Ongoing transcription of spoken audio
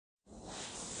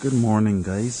Good morning,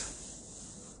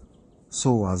 guys.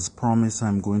 So as promised,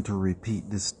 I'm going to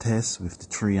repeat this test with the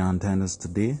 3 antennas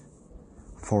today.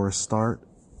 For a start,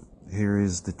 here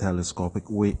is the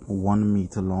telescopic weight, 1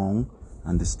 meter long,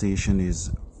 and the station is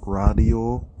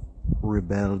Radio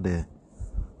Rebelde.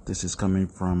 This is coming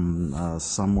from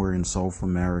somewhere in South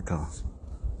America.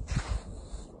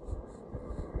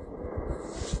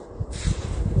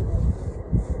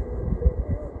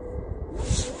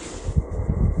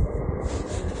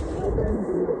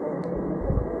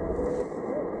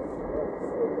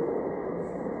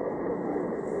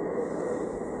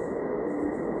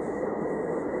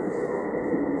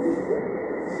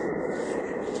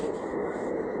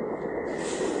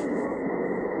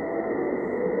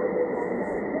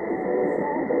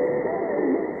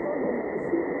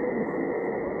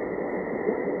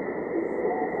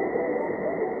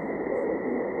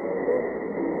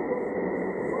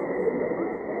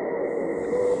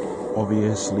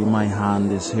 Obviously, my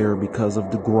hand is here because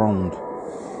of the ground.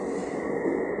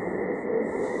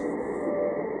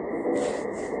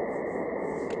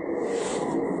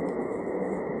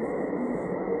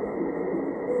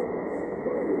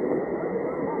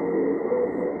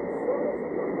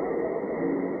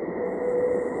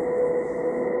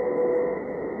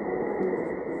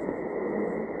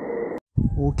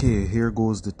 Okay, here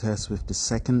goes the test with the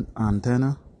second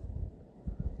antenna.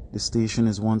 The station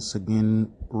is once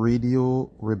again Radio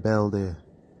Rebelde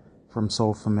from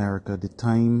South America. The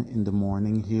time in the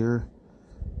morning here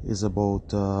is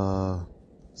about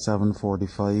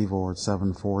 7:45 or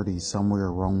 7:40, somewhere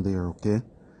around there, okay?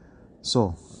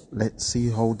 So, let's see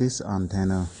how this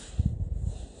antenna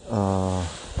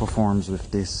performs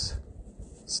with this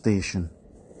station.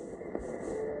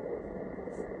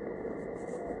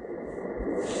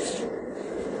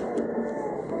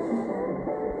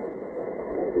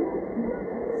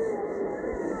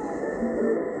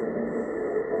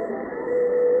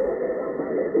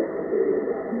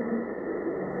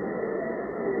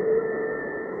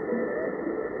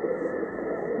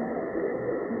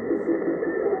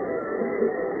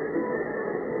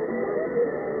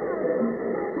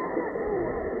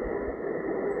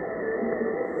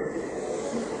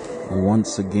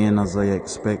 Once again, as I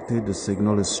expected, the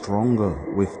signal is stronger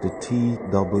with the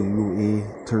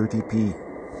TWA30P.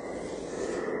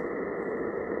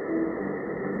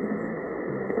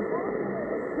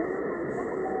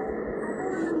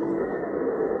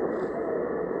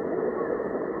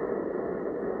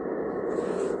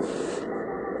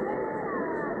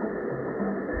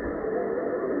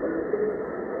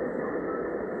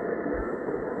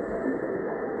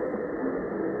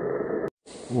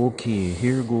 Okay,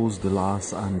 here goes the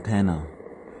last antenna.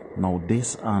 Now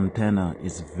this antenna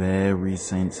is very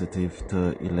sensitive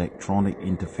to electronic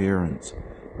interference,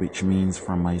 which means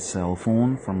from my cell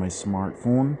phone, from my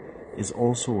smartphone, is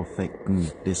also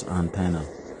affecting this antenna.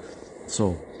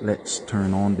 So let's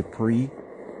turn on the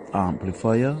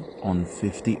preamplifier on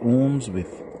 50 ohms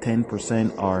with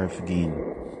 10% RF gain.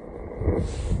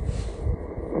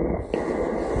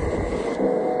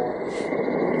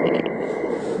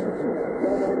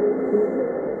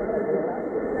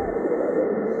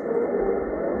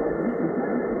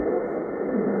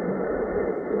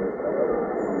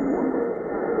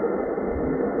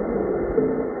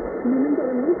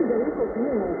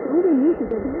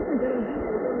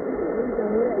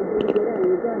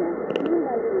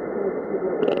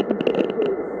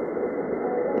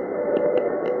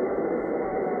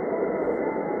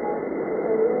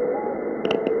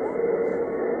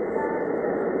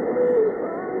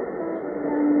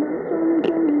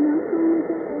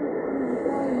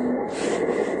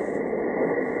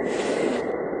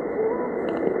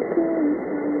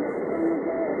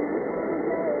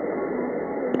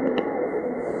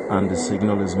 And the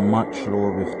signal is much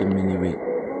lower with the mini wave.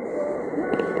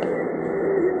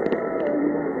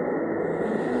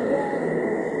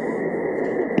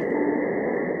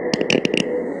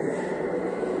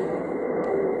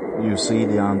 You see,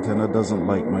 the antenna doesn't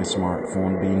like my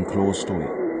smartphone being close to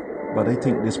it, but I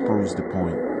think this proves the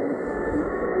point.